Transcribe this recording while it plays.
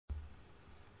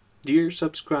Dear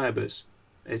subscribers,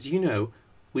 as you know,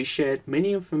 we shared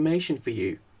many information for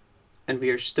you, and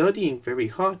we are studying very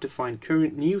hard to find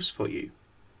current news for you.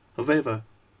 However,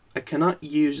 I cannot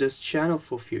use this channel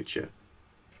for future.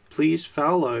 Please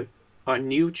follow our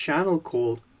new channel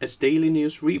called as Daily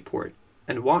News Report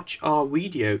and watch our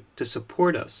video to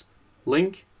support us.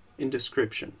 Link in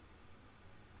description.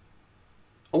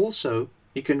 Also,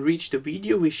 you can reach the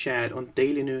video we shared on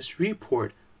Daily News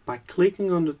Report by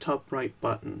clicking on the top right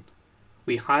button.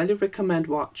 We highly recommend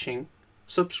watching,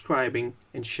 subscribing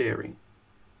and sharing.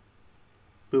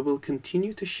 We will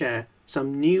continue to share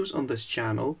some news on this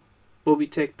channel, but we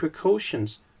take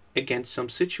precautions against some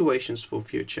situations for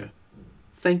future.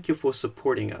 Thank you for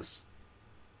supporting us.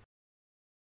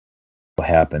 Will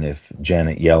happen if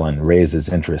Janet Yellen raises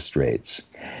interest rates.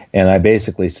 And I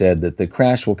basically said that the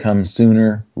crash will come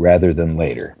sooner rather than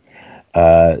later.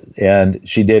 And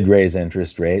she did raise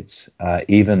interest rates,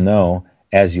 even though,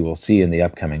 as you will see in the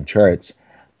upcoming charts,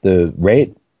 the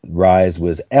rate rise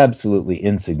was absolutely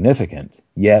insignificant,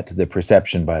 yet the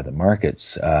perception by the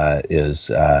markets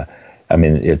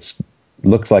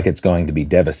looks like it's going to be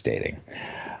devastating.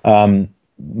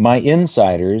 My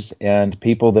insiders and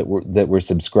people that were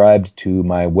subscribed to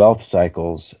my Wealth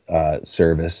Cycles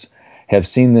service have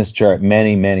seen this chart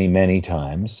many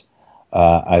times.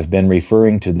 I've been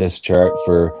referring to this chart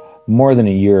for more than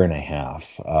a year and a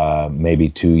half, maybe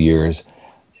 2 years.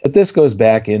 But this goes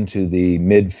back into the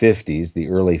mid-50s, the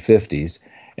early 50s,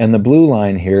 and the blue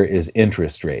line here is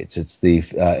interest rates. It's the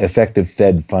effective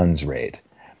Fed funds rate.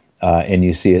 And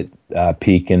you see it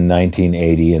peak in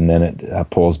 1980, and then it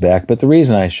pulls back. But the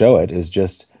reason I show it is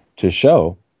just to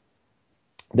show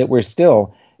that we're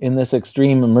still in this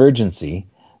extreme emergency,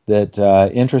 that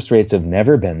interest rates have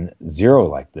never been zero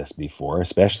like this before,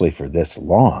 especially for this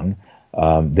long.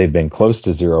 They've been close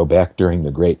to zero back during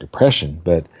the Great Depression,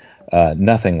 but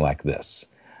nothing like this.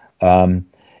 And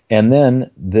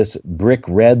then this brick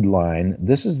red line,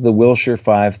 this is the Wilshire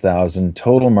 5000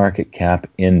 Total Market Cap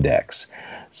Index.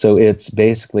 So it's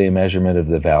basically a measurement of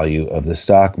the value of the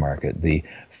stock market, the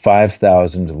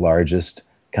 5,000 largest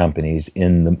companies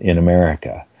in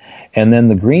America. And then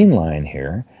the green line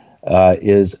here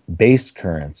is base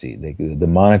currency, the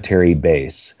monetary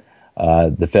base.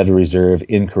 The Federal Reserve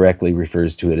incorrectly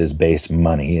refers to it as base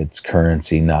money. It's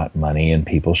currency, not money, and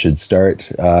people should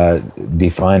start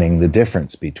defining the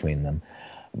difference between them.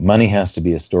 Money has to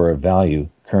be a store of value,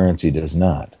 currency does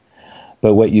not.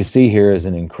 But what you see here is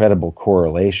an incredible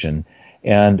correlation.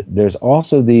 And there's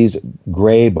also these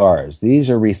gray bars. These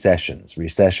are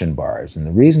recession bars. And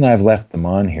the reason I've left them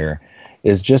on here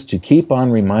is just to keep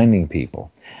on reminding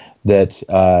people that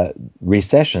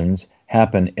recessions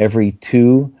happen every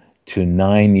 2 to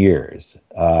 9 years.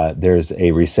 There's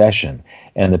a recession.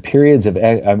 And the periods of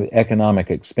economic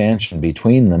expansion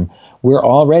between them, we're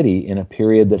already in a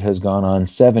period that has gone on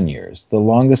 7 years. The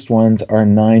longest ones are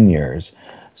 9 years.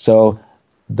 So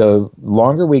the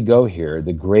longer we go here,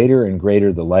 the greater and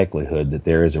greater the likelihood that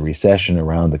there is a recession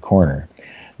around the corner.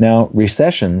 Now,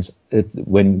 recessions,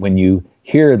 when you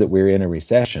hear that we're in a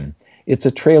recession, it's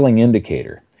a trailing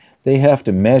indicator. They have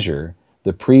to measure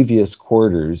the previous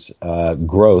quarter's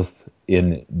growth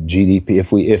in GDP.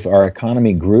 If our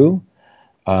economy grew,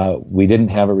 we didn't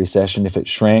have a recession. If it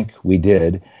shrank, we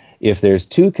did. If there's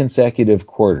 2 consecutive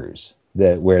quarters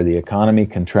where the economy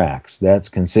contracts, that's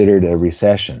considered a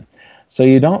recession. So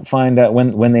you don't find out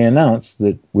when they announce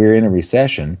that we're in a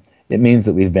recession, it means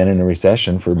that we've been in a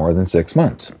recession for more than 6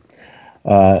 months.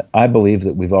 I believe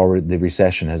that the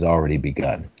recession has already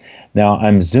begun. Now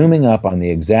I'm zooming up on the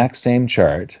exact same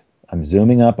chart. I'm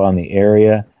zooming up on the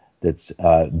area that's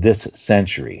this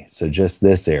century, so just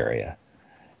this area.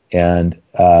 And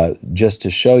just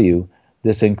to show you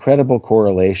this incredible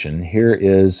correlation, here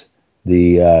is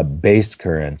the base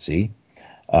currency.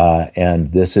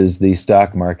 And this is the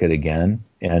stock market again.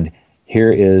 And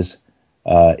here is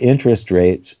interest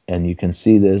rates. And you can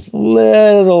see this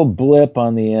little blip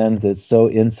on the end that's so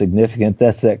insignificant.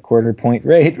 That's that quarter point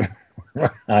rate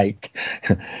hike.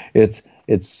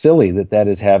 It's silly that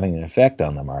is having an effect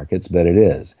on the markets, but it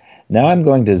is. Now I'm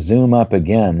going to zoom up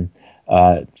again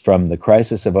from the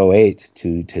crisis of '08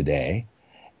 to today.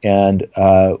 And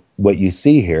what you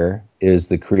see here is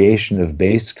the creation of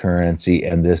base currency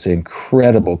and this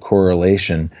incredible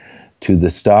correlation to the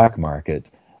stock market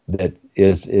that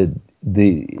is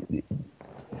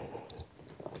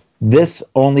this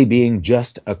only being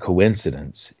just a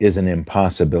coincidence is an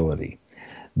impossibility.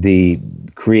 The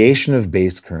creation of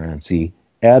base currency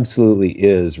absolutely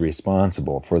is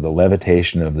responsible for the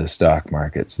levitation of the stock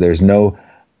markets. There's no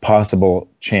possible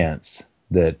chance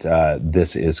that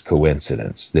this is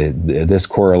coincidence. This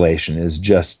correlation is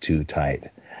just too tight.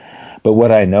 But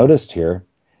what I noticed here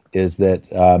is that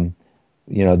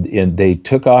they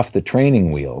took off the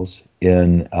training wheels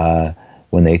in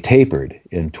when they tapered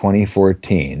in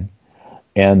 2014,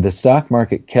 and the stock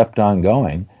market kept on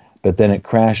going, but then it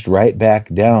crashed right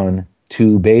back down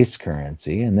to base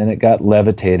currency, and then it got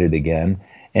levitated again,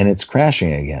 and it's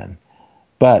crashing again.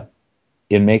 But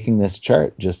in making this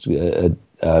chart just a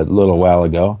little while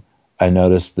ago, I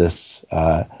noticed this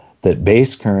that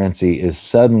base currency is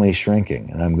suddenly shrinking.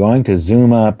 And I'm going to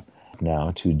zoom up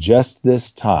now to just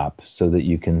this top so that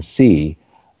you can see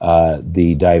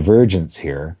the divergence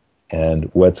here and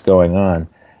what's going on.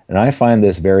 And I find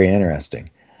this very interesting.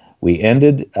 We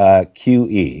ended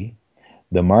QE.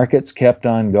 The markets kept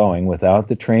on going without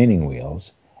the training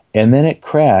wheels, and then it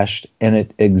crashed, and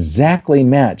it exactly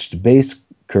matched base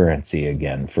currency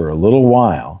again for a little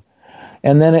while,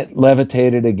 and then it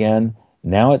levitated again.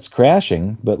 Now it's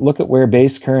crashing, but look at where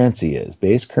base currency is.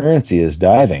 Base currency is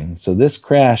diving, so this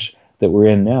crash that we're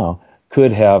in now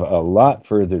could have a lot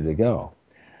further to go.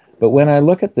 But when I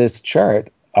look at this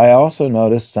chart, I also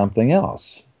notice something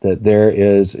else, that there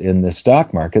is in the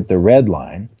stock market, the red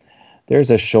line, there's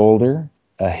a shoulder,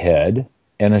 a head,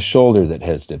 and a shoulder that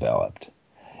has developed.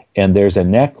 And there's a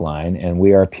neckline, and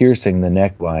we are piercing the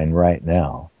neckline right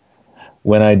now.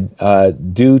 When I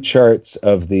do charts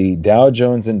of the Dow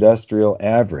Jones Industrial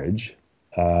Average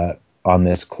on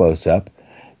this close-up,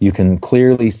 you can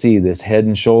clearly see this head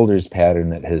and shoulders pattern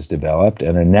that has developed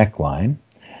and a neckline.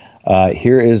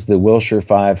 Here is the Wilshire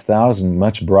 5000,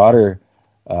 much broader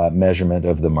measurement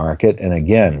of the market, and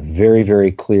again, very,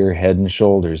 very clear head and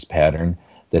shoulders pattern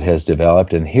that has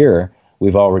developed, and here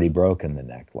we've already broken the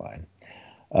neckline.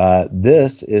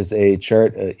 This is a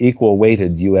chart, equal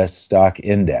weighted U.S. stock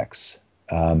index,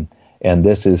 and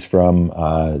this is from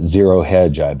Zero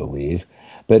Hedge, I believe.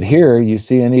 But here you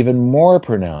see an even more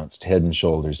pronounced head and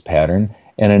shoulders pattern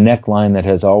and a neckline that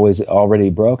has already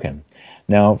broken.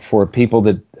 Now, for people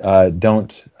that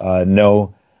don't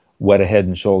know what a head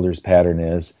and shoulders pattern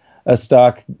is, a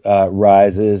stock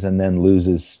rises and then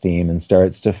loses steam and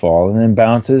starts to fall and then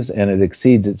bounces and it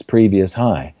exceeds its previous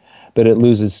high. But it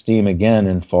loses steam again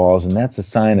and falls, and that's a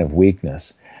sign of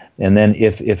weakness. And then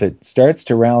if it starts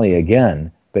to rally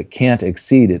again but can't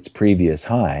exceed its previous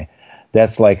high,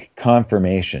 that's like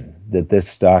confirmation that this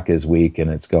stock is weak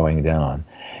and it's going down.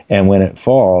 And when it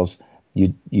falls,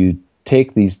 you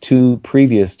take these two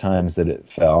previous times that it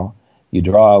fell, you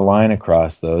draw a line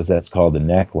across those, that's called the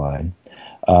neckline.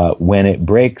 When it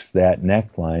breaks that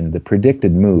neckline, the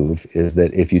predicted move is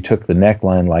that if you took the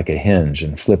neckline like a hinge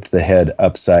and flipped the head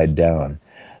upside down,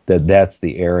 that's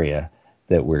the area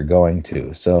that we're going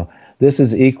to. So this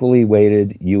is equally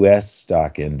weighted U.S.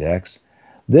 stock index.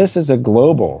 This is a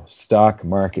global stock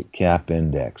market cap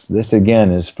index. This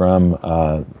again is from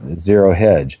Zero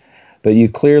Hedge. But you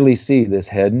clearly see this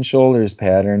head and shoulders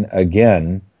pattern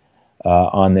again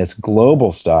on this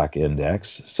global stock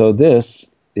index. So this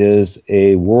is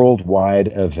a worldwide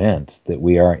event that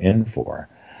we are in for.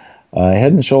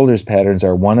 Head and shoulders patterns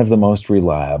are one of the most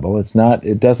reliable.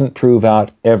 It doesn't prove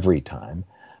out every time,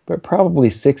 but probably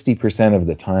 60% of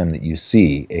the time that you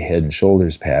see a head and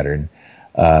shoulders pattern,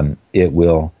 it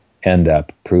will end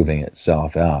up proving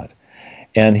itself out.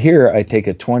 And here I take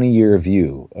a 20-year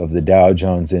view of the Dow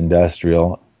Jones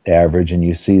Industrial Average, and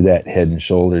you see that head and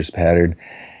shoulders pattern.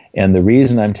 And the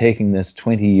reason I'm taking this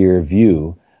 20-year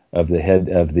view of the head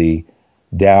of the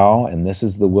Dow, and this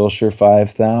is the Wilshire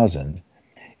 5000,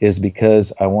 is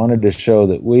because I wanted to show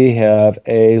that we have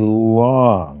a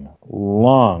long,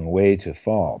 long way to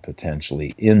fall,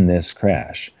 potentially, in this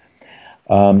crash.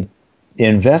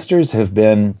 Investors have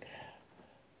been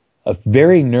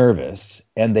very nervous,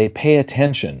 and they pay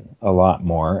attention a lot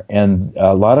more, and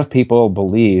a lot of people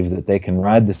believe that they can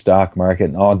ride the stock market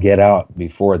and all get out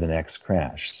before the next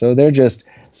crash. So they're just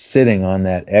sitting on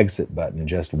that exit button,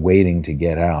 just waiting to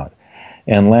get out.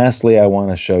 And lastly, I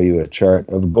want to show you a chart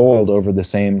of gold over the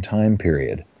same time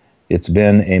period. It's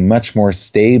been a much more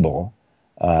stable,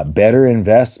 better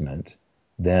investment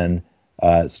than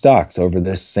stocks over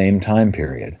this same time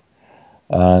period.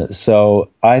 So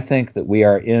I think that we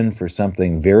are in for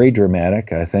something very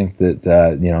dramatic. I think that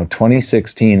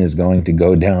 2016 is going to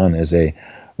go down as a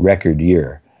record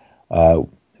year.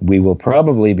 We will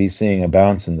probably be seeing a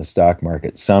bounce in the stock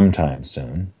market sometime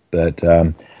soon, but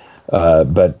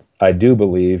I do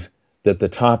believe that the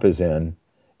top is in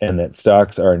and that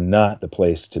stocks are not the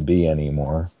place to be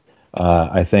anymore.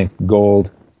 I think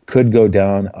gold could go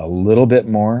down a little bit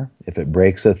more. If it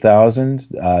breaks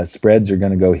 1,000, spreads are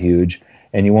going to go huge,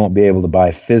 and you won't be able to buy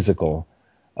physical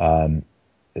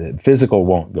physical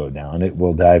won't go down. It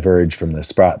will diverge from the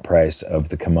spot price of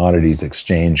the commodities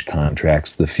exchange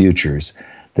contracts, the futures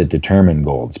that determine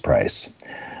gold's price.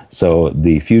 So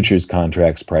the futures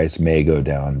contracts price may go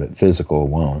down, but physical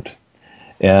won't.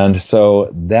 And so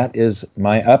that is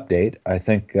my update. I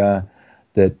think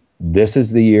that this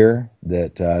is the year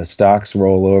that stocks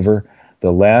roll over.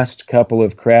 The last couple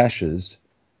of crashes,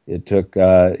 it took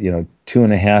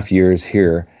 2.5 years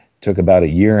here, took about a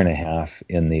year and a half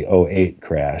in the '08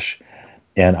 crash.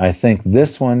 And I think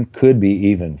this one could be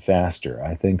even faster.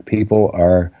 I think people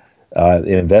are,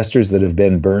 investors that have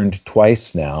been burned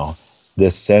twice now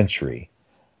this century,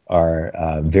 are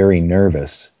very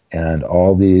nervous. And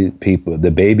all the people,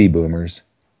 the baby boomers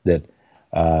that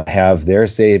have their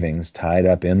savings tied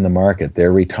up in the market,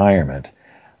 their retirement,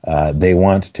 they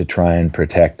want to try and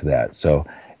protect that. So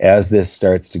as this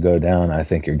starts to go down, I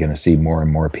think you're going to see more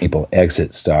and more people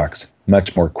exit stocks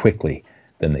much more quickly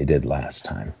than they did last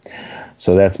time.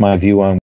 So that's my view on